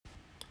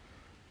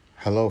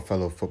Hello,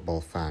 fellow football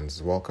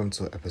fans. Welcome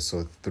to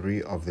episode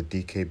 3 of the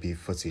DKB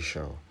Footy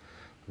Show,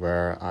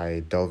 where I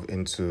delve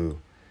into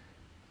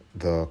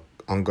the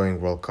ongoing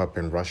World Cup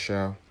in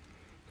Russia,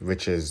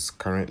 which is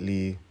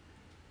currently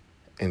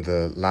in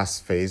the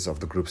last phase of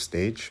the group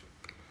stage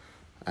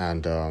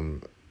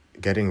and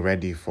getting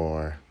ready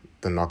for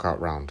the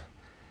knockout round.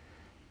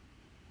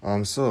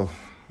 So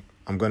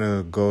I'm going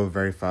to go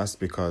very fast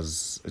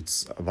because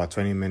it's about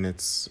 20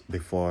 minutes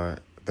before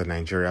the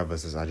Nigeria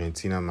versus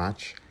Argentina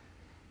match.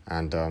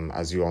 And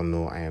as you all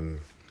know, I am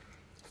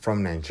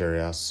from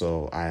Nigeria,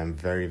 so I am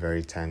very,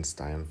 very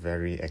tensed. I am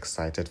very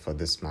excited for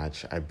this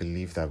match. I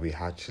believe that we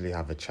actually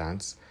have a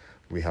chance.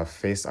 We have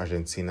faced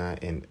Argentina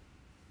in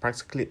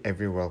practically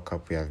every World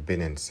Cup we have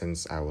been in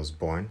since I was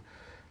born,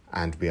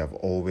 and we have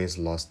always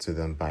lost to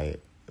them by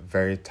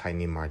very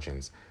tiny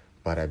margins.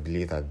 But I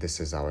believe that this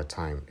is our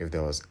time. If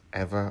there was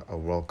ever a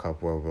World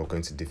Cup where we're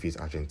going to defeat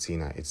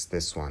Argentina, it's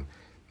this one.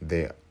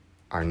 They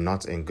are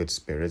not in good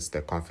spirits.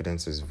 Their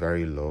confidence is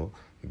very low.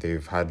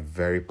 They've had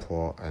very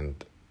poor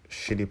and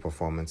shitty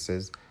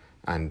performances,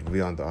 and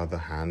we, on the other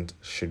hand,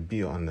 should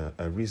be on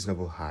a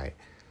reasonable high.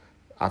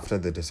 After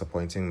the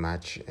disappointing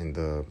match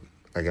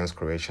against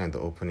Croatia in the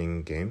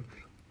opening game,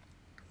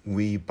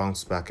 we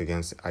bounced back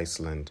against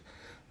Iceland.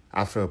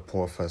 After a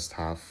poor first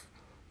half,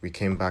 we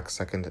came back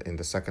in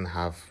the second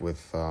half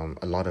with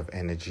a lot of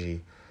energy.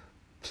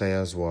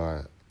 Players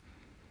were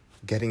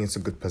getting into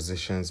good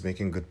positions,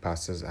 making good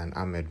passes, and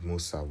Ahmed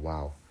Musa,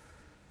 wow.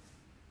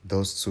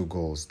 Those two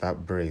goals,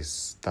 that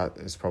brace, that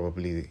is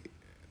probably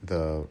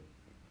the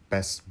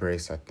best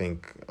brace, I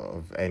think,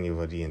 of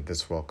anybody in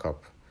this World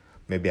Cup.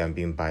 Maybe I'm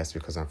being biased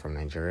because I'm from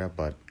Nigeria,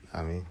 but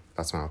I mean,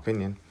 that's my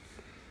opinion.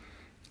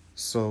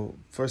 So,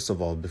 first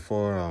of all,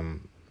 before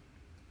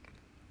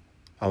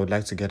I would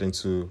like to get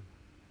into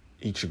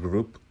each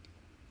group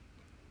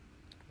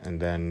and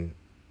then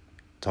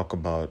talk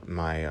about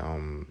my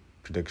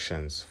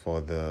predictions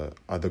for the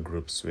other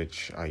groups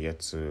which are yet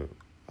to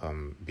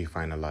be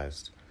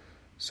finalized.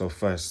 So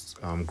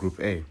first, Group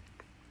A.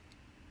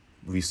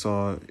 We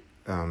saw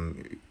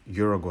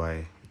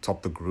Uruguay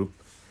top the group.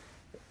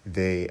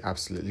 They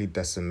absolutely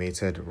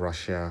decimated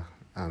Russia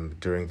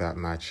during that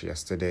match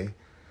yesterday.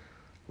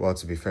 Well,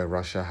 to be fair,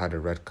 Russia had a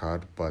red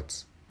card,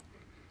 but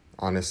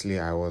honestly,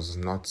 I was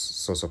not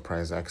so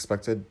surprised. I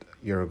expected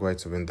Uruguay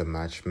to win the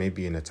match,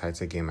 maybe in a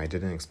tighter game. I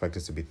didn't expect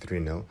it to be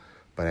 3-0,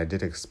 but I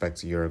did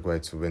expect Uruguay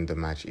to win the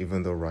match,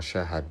 even though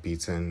Russia had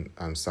beaten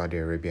Saudi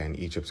Arabia and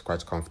Egypt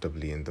quite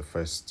comfortably in their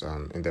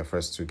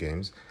first two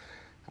games.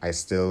 I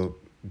still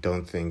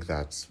don't think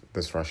that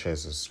this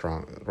Russia's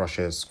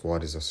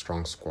squad is a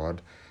strong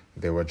squad.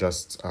 They were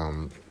just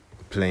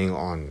playing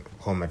on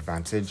home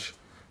advantage,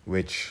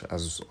 which,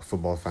 as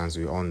football fans,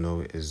 we all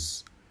know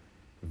is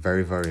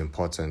very, very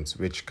important,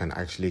 which can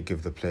actually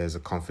give the players a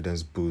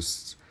confidence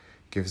boost,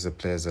 gives the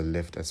players a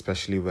lift,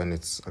 especially when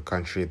it's a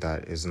country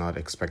that is not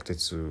expected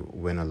to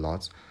win a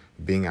lot.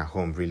 Being at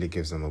home really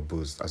gives them a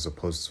boost, as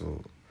opposed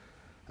to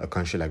a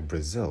country like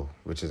Brazil,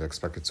 which is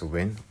expected to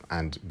win,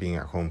 and being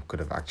at home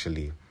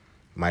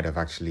might have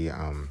actually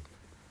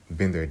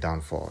been their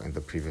downfall in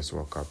the previous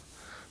World Cup.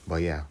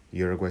 But yeah,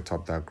 Uruguay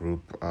topped that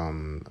group.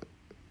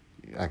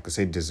 I could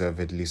say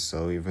deservedly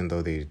so, even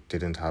though they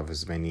didn't have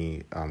as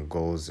many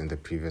goals in the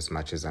previous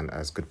matches and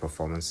as good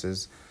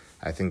performances.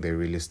 I think they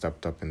really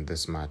stepped up in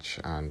this match,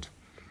 and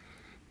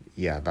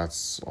yeah,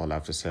 that's all I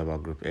have to say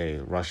about Group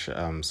A.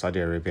 Saudi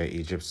Arabia,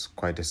 Egypt's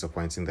quite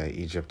disappointing that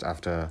Egypt,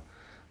 after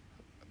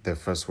their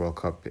first World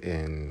Cup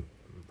in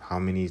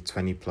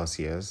 20 plus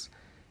years,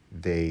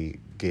 they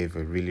gave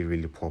a really,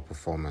 really poor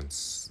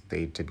performance.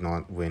 They did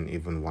not win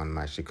even one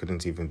match. They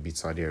couldn't even beat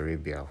Saudi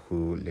Arabia,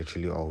 who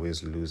literally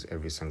always lose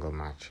every single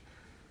match.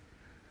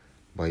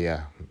 But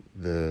yeah,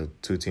 the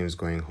two teams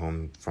going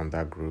home from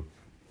that group,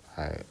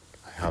 I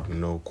have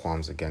no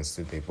qualms against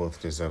it. They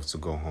both deserve to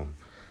go home.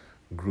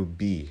 Group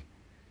B,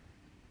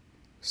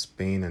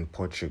 Spain and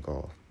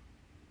Portugal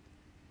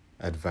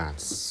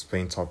advanced.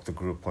 Spain topped the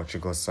group,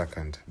 Portugal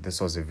second. This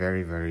was a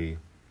very, very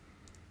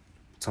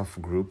tough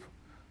group.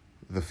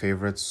 The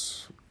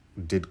favorites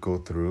did go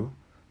through,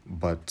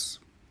 but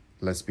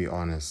let's be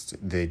honest,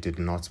 they did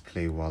not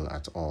play well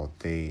at all.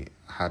 They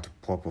had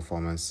poor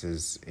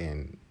performances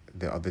in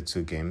the other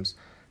two games.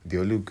 The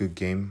only good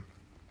game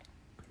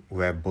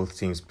where both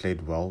teams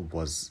played well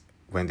was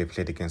when they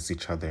played against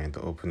each other in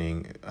the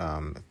opening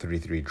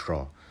 3-3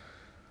 draw.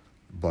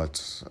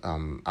 But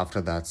after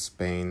that,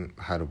 Spain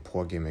had a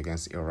poor game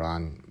against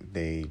Iran.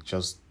 They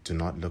just do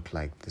not look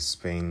like the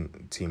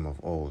Spain team of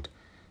old.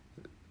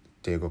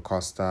 Diego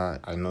Costa,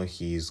 I know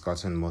he's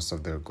gotten most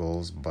of their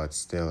goals, but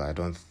still, I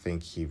don't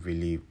think he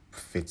really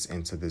fits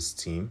into this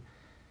team.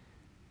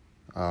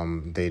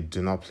 They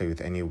do not play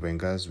with any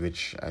wingers,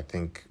 which I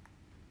think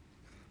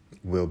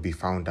will be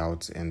found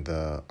out in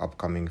the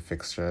upcoming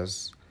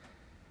fixtures.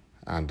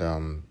 And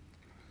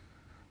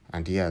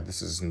yeah,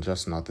 this is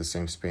just not the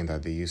same Spain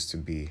that they used to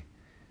be.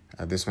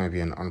 This might be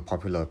an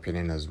unpopular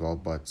opinion as well,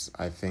 but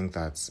I think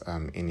that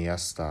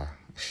Iniesta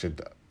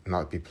should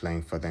not be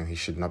playing for them. He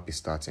should not be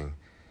starting.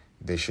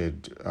 they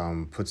should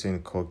put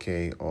in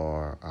Koke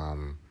or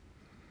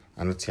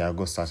I know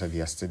Thiago started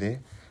yesterday,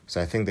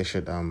 so I think they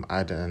should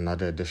add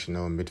another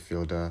additional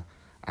midfielder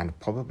and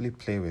probably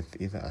play with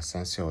either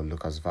Asensio or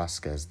Lucas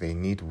Vasquez. They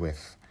need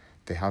width.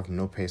 They have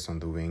no pace on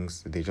the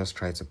wings. They just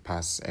try to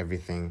pass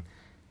everything,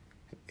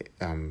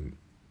 and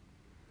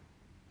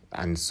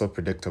so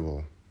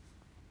predictable.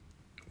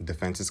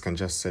 Defenses can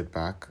just sit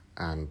back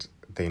and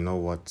they know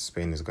what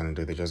Spain is going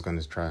to do. They're just going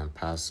to try and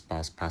pass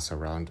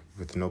around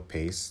with no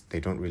pace. They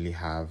don't really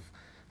have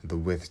the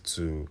width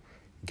to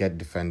get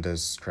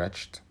defenders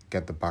stretched,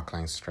 get the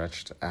backline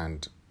stretched,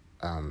 and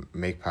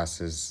make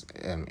passes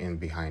in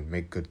behind,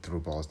 make good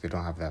through balls. They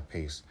don't have that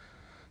pace.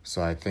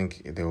 So I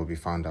think they will be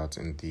found out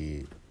in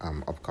the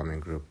upcoming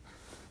group.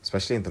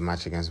 Especially in the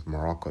match against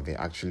Morocco, they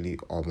actually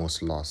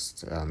almost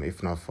lost.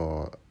 If not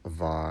for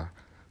VAR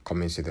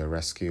coming to their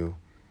rescue,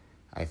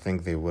 I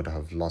think they would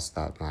have lost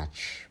that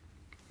match,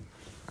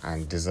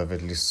 and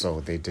deservedly so.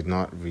 They did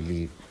not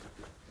really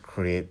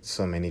create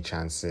so many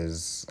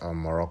chances.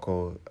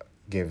 Morocco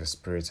gave a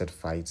spirited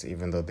fight,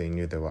 even though they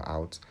knew they were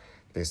out.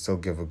 They still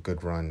gave a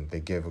good run.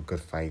 They gave a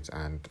good fight,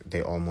 and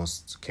they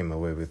almost came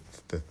away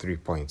with the 3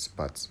 points.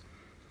 But,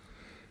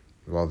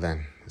 well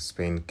then,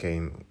 Spain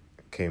came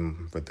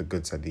with the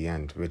goods at the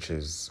end, which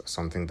is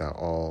something that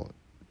all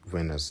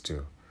winners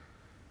do.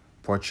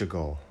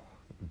 Portugal,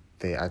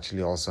 they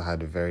actually also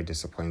had a very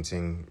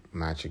disappointing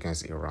match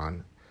against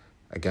Iran.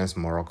 Against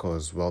Morocco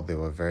as well, they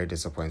were very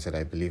disappointed.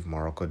 I believe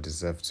Morocco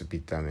deserved to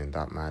beat them in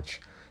that match.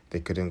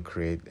 They couldn't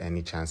create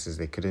any chances.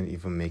 They couldn't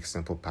even make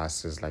simple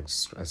passes, like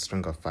a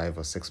string of 5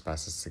 or 6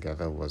 passes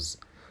together was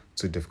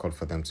too difficult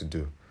for them to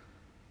do.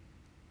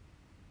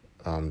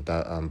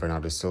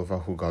 Bernardo Silva,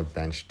 who got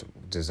benched,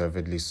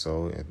 deservedly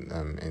so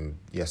in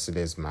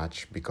yesterday's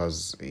match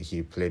because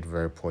he played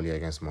very poorly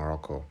against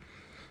Morocco.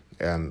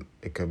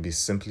 It could be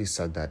simply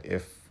said that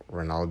if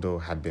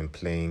Ronaldo had been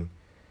playing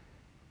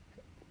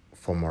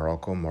for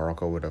Morocco,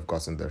 Morocco would have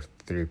gotten their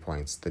 3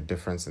 points. The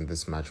difference in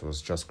this match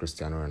was just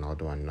Cristiano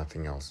Ronaldo and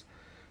nothing else.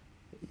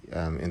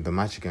 In the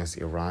match against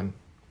Iran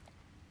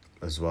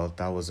as well,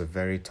 that was a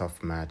very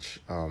tough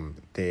match.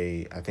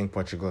 I think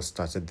Portugal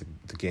started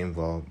the game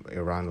well.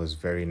 Iran was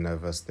very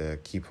nervous. The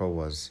keeper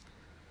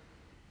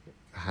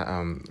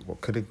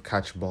couldn't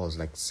catch balls,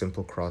 like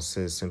simple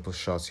crosses, simple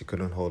shots. He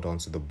couldn't hold on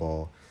to the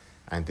ball,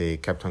 and they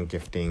kept on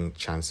gifting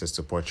chances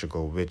to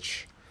Portugal,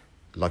 which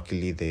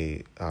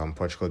luckily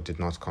Portugal did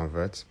not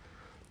convert,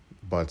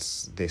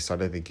 but they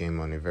started the game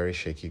on a very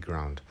shaky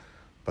ground.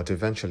 But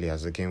eventually,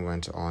 as the game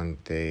went on,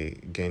 they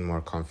gained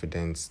more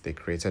confidence. They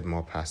created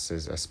more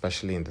passes,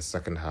 especially in the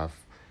second half.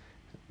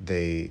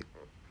 They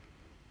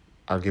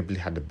arguably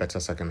had a better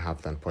second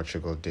half than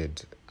Portugal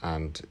did.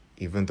 And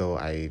even though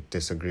I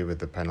disagree with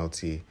the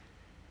penalty,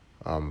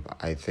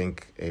 I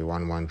think a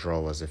 1-1 draw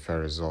was a fair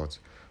result.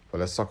 But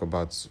let's talk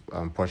about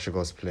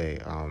Portugal's play.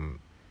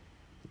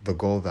 The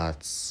goal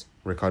that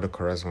Ricardo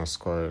Quaresma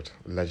scored,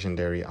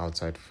 legendary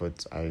outside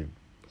foot.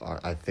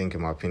 I think,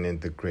 in my opinion,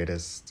 the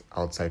greatest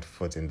outside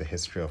foot in the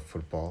history of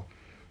football.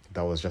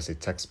 That was just a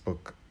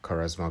textbook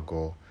Quaresma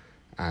goal,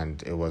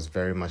 and it was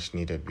very much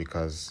needed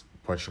because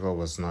Portugal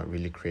was not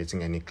really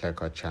creating any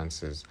clear-cut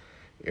chances.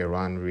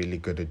 Iran really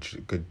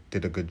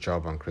did a good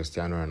job on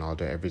Cristiano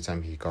Ronaldo. Every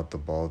time he got the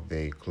ball,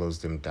 they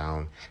closed him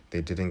down.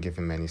 They didn't give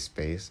him any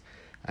space.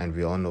 And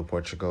we all know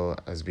Portugal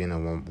as being a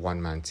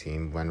one-man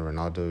team. When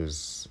Ronaldo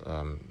is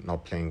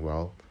not playing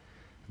well,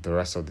 the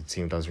rest of the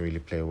team doesn't really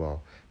play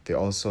well. They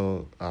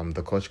also,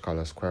 the coach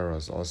Carlos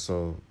Queiroz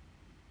also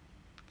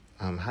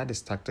had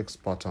his tactics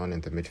spot on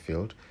in the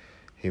midfield.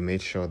 He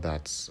made sure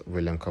that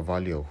William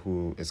Carvalho,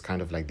 who is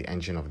kind of like the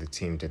engine of the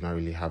team, did not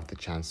really have the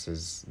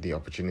chances, the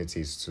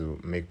opportunities to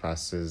make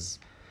passes,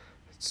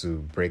 to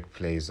break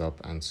plays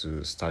up, and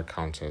to start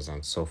counters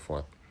and so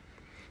forth.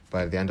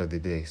 But at the end of the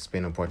day,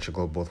 Spain and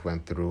Portugal both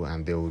went through,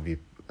 and they will be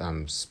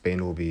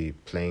Spain will be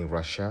playing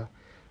Russia,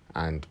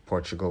 and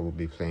Portugal will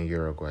be playing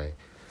Uruguay.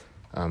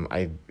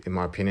 In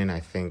my opinion, I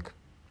think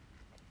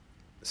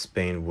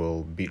Spain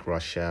will beat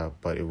Russia,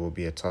 but it will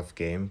be a tough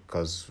game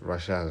because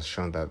Russia has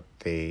shown that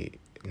they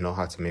know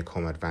how to make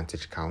home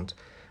advantage count,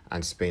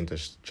 and Spain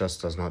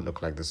just does not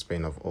look like the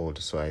Spain of old.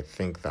 So I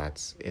think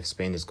that if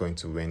Spain is going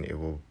to win, it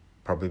will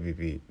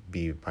probably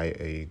be by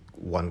a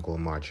 1-goal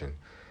margin,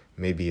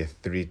 maybe a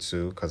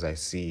 3-2, because I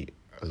see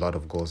a lot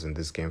of goals in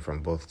this game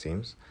from both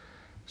teams.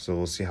 So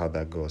we'll see how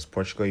that goes.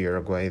 Portugal,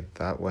 Uruguay,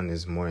 that one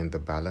is more in the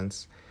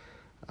balance.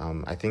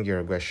 I think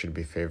Uruguay should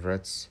be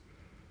favourites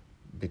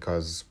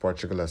because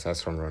Portugal, aside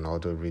from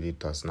Ronaldo, really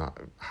does not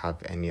have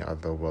any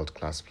other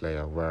world-class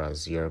player,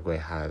 whereas Uruguay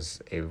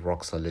has a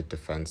rock-solid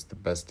defence, the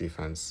best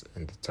defence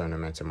in the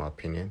tournament, in my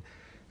opinion.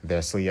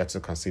 They're still yet to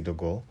concede a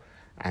goal,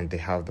 and they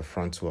have the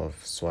front two of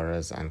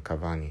Suarez and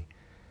Cavani.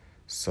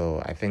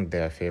 So I think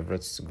they're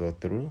favourites to go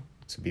through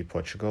to beat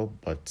Portugal,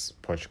 but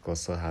Portugal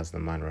still has the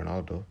man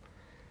Ronaldo.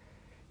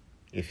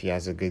 If he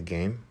has a good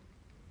game,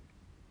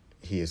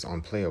 he is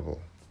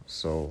unplayable.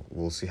 So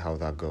we'll see how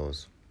that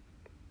goes.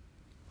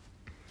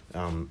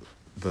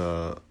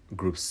 The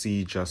Group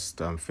C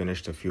just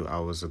finished a few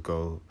hours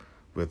ago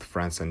with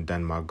France and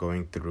Denmark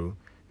going through,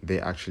 they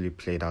actually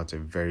played out a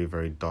very,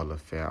 very dull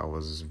affair. I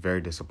was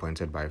very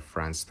disappointed by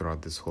France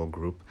throughout this whole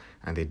group,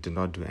 and they did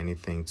not do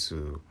anything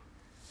to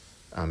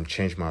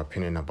change my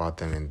opinion about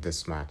them in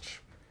this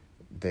match.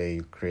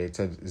 They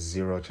created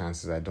 0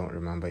 chances. I don't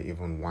remember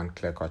even one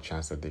clear-cut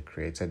chance that they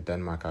created.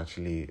 Denmark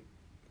actually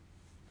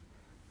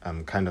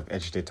kind of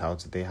edged it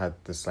out. They had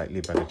the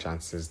slightly better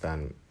chances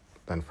than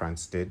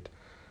France did.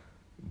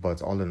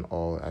 But all in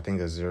all, I think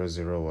the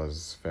 0-0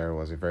 was fair. It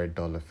was a very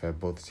dull affair.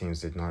 Both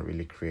teams did not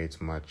really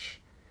create much.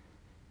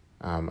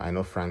 I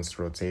know France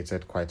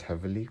rotated quite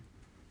heavily,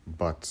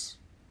 but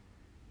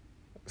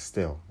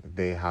still,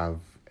 they have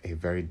a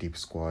very deep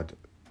squad.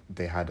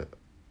 They had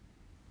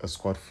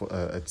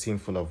a team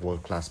full of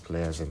world-class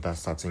players in that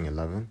starting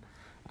 11,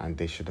 and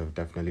they should have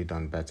definitely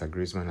done better.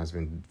 Griezmann has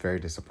been very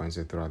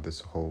disappointed throughout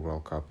this whole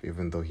World Cup,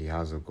 even though he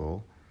has a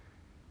goal.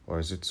 Or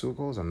is it 2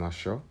 goals? I'm not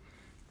sure.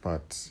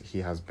 But he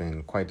has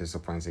been quite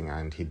disappointing,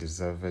 and he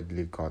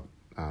deservedly got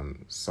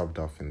subbed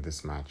off in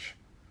this match.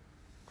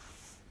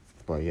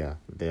 But yeah,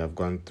 they have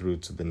gone through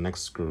to the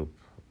next group.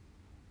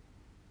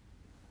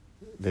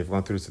 They've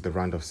gone through to the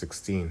round of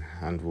 16,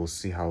 and we'll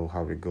see how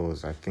it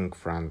goes. I think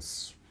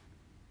France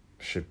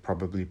should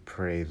probably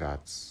pray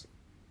that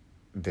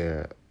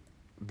their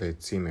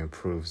team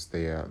improves,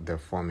 their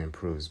form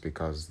improves,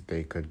 because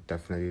they could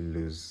definitely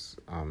lose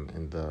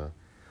in the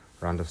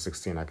round of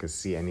 16. I could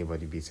see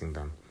anybody beating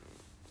them.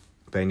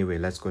 But anyway,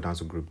 let's go down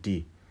to Group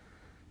D.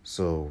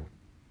 So,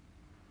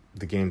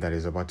 the game that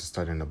is about to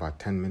start in about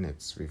 10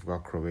 minutes. We've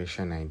got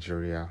Croatia,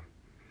 Nigeria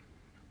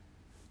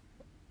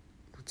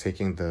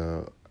taking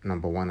the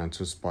number 1 and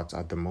 2 spots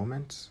at the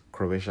moment.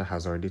 Croatia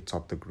has already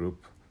topped the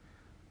group.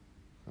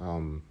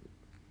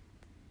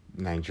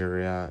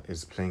 Nigeria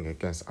is playing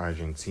against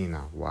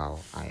Argentina. Wow,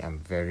 I am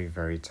very,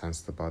 very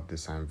tensed about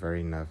this. I'm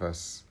very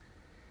nervous.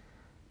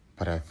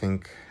 But I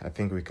think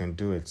we can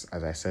do it.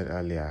 As I said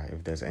earlier,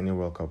 if there's any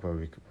World Cup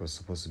where we're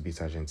supposed to beat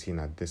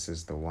Argentina, this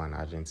is the one.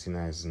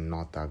 Argentina is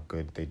not that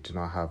good. They do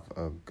not have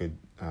a good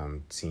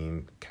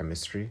team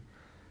chemistry.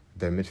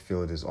 Their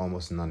midfield is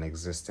almost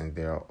non-existent.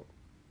 Their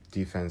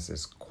defense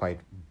is quite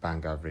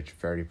bang average,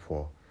 very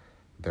poor.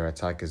 Their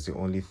attack is the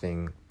only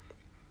thing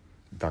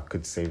that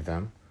could save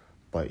them.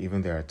 But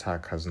even their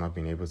attack has not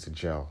been able to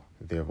gel.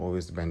 They have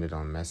always depended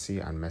on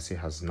Messi, and Messi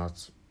has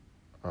not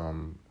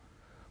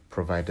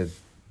provided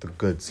the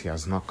goods. He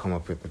has not come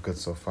up with the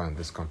goods so far in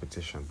this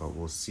competition, but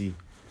we'll see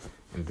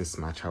in this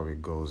match how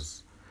it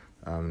goes.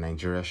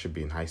 Nigeria should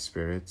be in high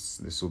spirits.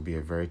 This will be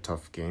a very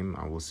tough game,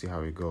 and we'll see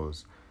how it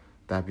goes.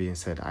 That being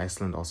said,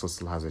 Iceland also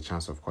still has a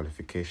chance of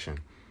qualification.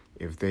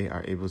 If they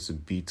are able to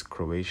beat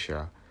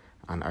Croatia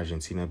and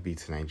Argentina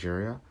beat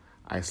Nigeria,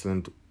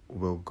 Iceland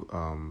will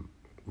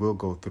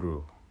go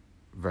through,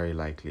 very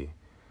likely.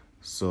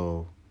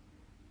 So,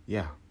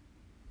 yeah,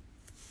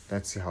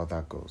 let's see how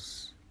that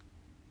goes.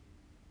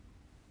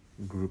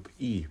 Group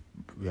E,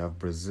 we have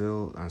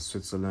Brazil and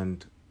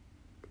Switzerland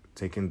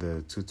taking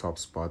the 2 top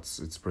spots.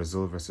 It's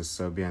Brazil versus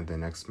Serbia in the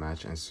next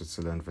match, and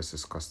Switzerland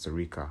versus Costa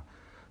Rica.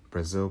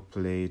 Brazil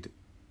played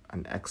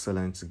an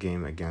excellent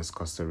game against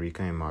Costa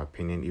Rica, in my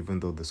opinion, even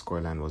though the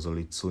scoreline was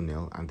only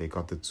 2-0 and they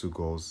got the 2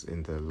 goals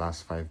in the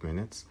last 5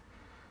 minutes.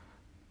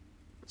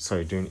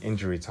 During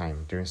injury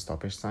time, during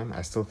stoppage time.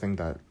 I still think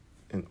that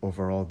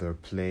overall their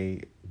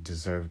play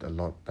deserved a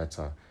lot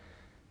better.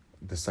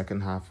 The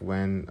second half,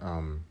 when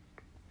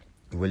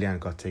Willian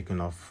got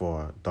taken off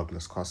for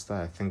Douglas Costa,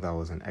 I think that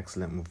was an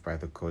excellent move by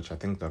the coach. I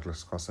think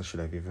Douglas Costa should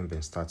have even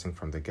been starting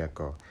from the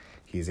get-go.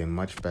 He's a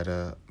much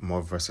better,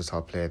 more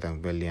versatile player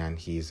than Willian.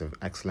 He's an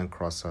excellent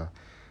crosser,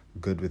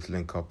 good with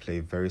link-up play,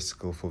 very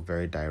skillful,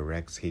 very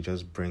direct. He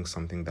just brings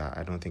something that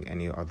I don't think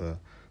any other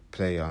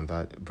player on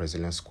that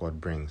Brazilian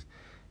squad brings.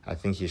 I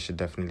think he should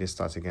definitely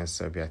start against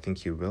Serbia. I think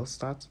he will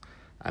start.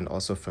 And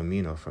also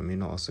Firmino.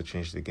 Firmino also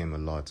changed the game a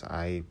lot.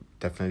 I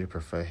definitely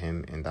prefer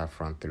him in that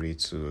front 3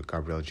 to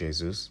Gabriel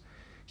Jesus.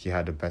 He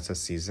had a better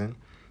season.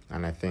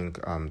 And I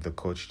think the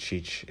coach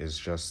Cheech is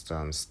just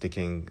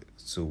sticking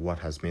to what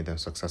has made them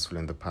successful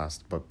in the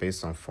past. But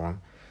based on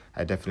form,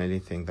 I definitely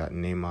think that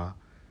Neymar,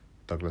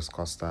 Douglas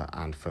Costa,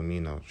 and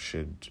Firmino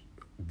should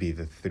be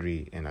the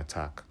 3 in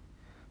attack.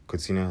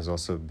 Coutinho has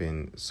also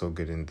been so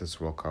good in this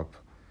World Cup.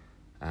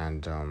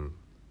 And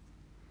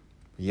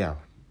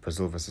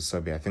Brazil versus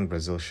Serbia. I think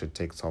Brazil should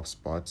take top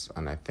spots,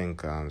 and I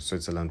think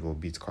Switzerland will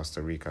beat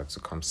Costa Rica to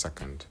come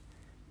second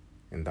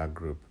in that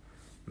group.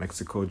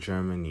 Mexico,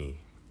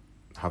 Germany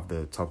have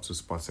the top 2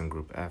 spots in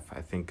Group F.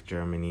 I think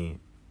Germany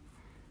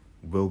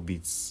will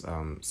beat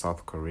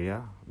South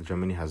Korea.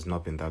 Germany has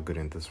not been that good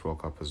in this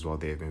World Cup as well.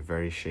 They've been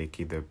very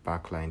shaky. Their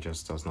backline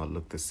just does not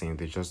look the same.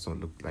 They just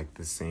don't look like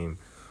the same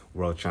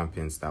world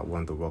champions that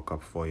won the World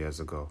Cup 4 years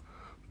ago.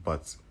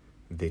 But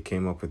they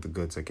came up with the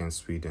goods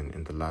against Sweden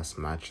in the last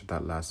match.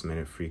 That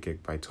last-minute free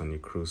kick by Toni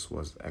Kroos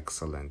was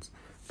excellent.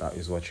 That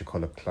is what you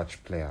call a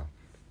clutch player.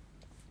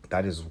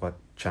 That is what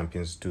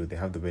champions do. They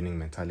have the winning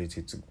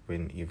mentality to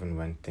win even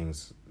when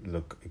things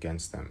look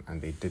against them,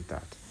 and they did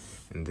that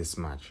in this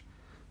match.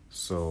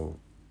 So,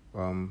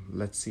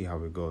 let's see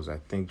how it goes. I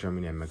think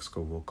Germany and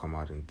Mexico will come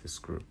out in this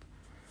group.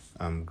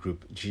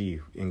 Group G,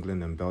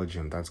 England and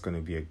Belgium. That's going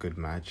to be a good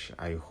match.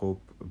 I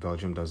hope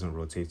Belgium doesn't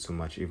rotate too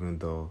much, even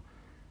though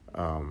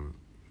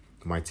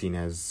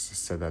Martinez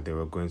said that they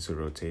were going to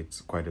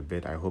rotate quite a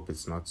bit. I hope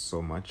it's not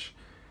so much.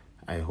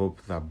 I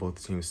hope that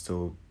both teams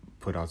still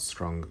put out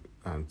strong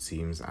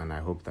teams, and I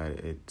hope that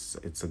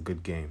it's a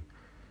good game.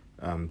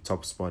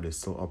 Top spot is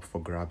still up for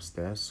grabs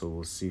there, so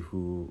we'll see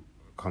who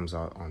comes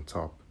out on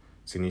top.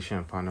 Tunisia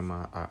and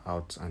Panama are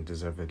out, and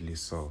deservedly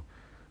so.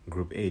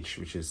 Group H,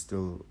 which is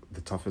still the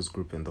toughest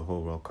group in the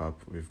whole World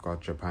Cup, we've got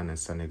Japan and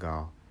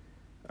Senegal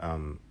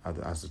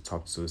as the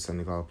top two.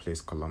 Senegal plays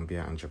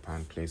Colombia and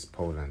Japan plays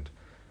Poland.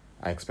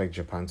 I expect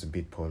Japan to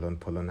beat Poland.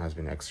 Poland has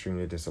been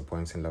extremely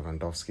disappointing.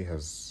 Lewandowski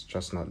has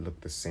just not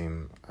looked the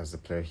same as the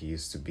player he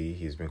used to be.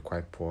 He's been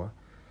quite poor.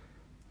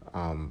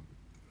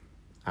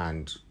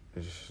 And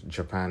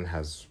Japan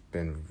has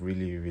been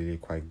really, really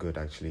quite good,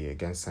 actually.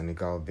 Against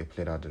Senegal, they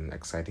played out an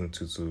exciting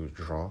 2-2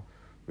 draw,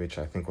 which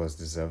I think was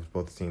deserved.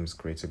 Both teams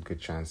created good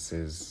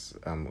chances,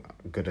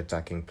 good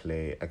attacking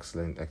play,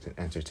 excellent,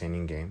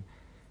 entertaining game,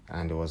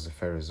 and it was a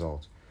fair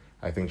result.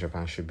 I think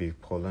Japan should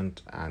beat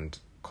Poland, and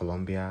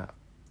Colombia,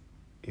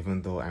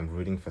 even though I'm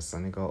rooting for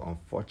Senegal,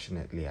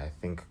 unfortunately, I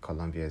think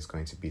Colombia is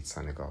going to beat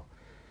Senegal.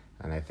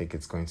 And I think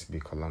it's going to be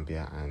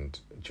Colombia and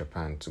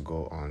Japan to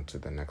go on to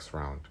the next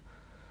round.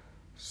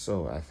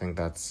 So I think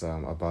that's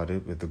about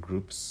it with the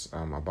groups.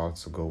 I'm about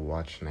to go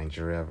watch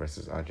Nigeria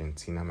versus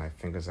Argentina. My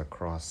fingers are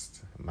crossed.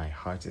 My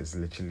heart is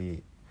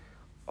literally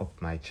up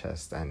my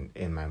chest and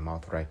in my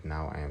mouth right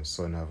now. I am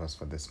so nervous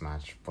for this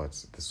match,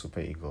 but the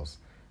Super Eagles,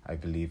 I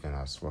believe in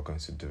us. We're going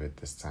to do it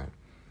this time.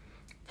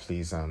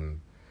 Please,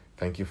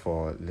 thank you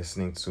for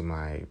listening to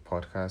my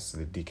podcast,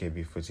 the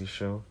DKB Footy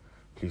Show.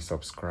 Please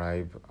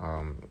subscribe,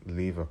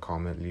 leave a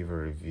comment, leave a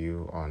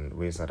review on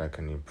ways that I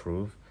can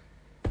improve.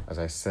 As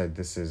I said,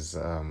 this is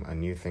a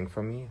new thing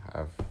for me.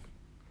 I've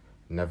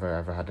never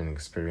ever had an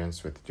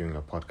experience with doing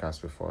a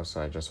podcast before,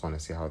 so I just want to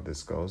see how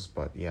this goes.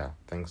 But yeah,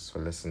 thanks for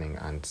listening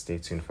and stay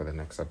tuned for the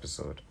next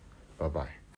episode. Bye-bye.